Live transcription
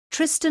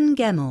Tristan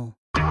Gemmill.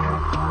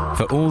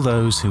 For all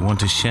those who want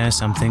to share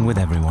something with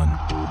everyone,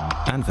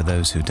 and for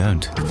those who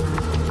don't,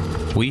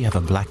 we have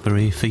a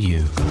BlackBerry for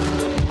you.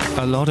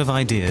 A lot of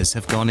ideas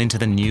have gone into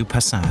the new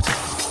Passat,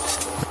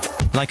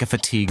 like a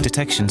fatigue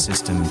detection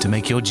system to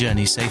make your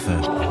journey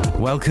safer.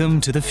 Welcome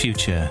to the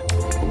future.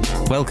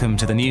 Welcome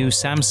to the new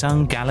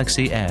Samsung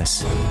Galaxy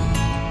S.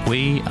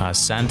 We are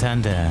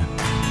Santander.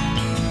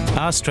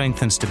 Our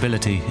strength and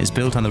stability is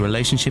built on the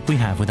relationship we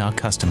have with our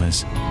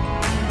customers.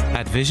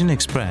 At Vision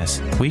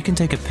Express, we can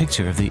take a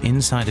picture of the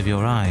inside of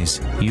your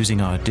eyes using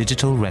our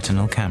digital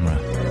retinal camera.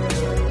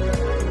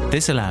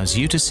 This allows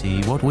you to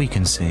see what we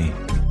can see.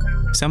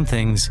 Some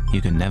things you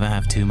can never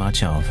have too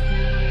much of.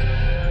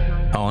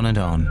 On and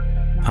on,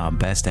 our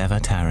best ever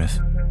tariff,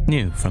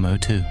 new from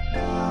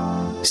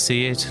O2.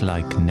 See it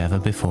like never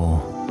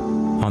before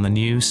on the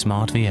new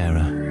Smart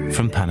Viera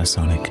from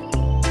Panasonic.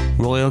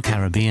 Royal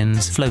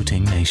Caribbean's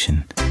floating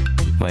nation,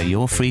 where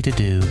you're free to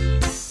do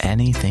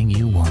anything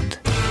you want.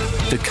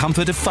 The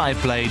comfort of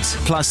 5 blades,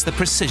 plus the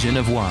precision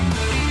of 1.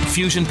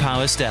 Fusion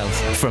Power Stealth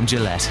from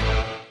Gillette.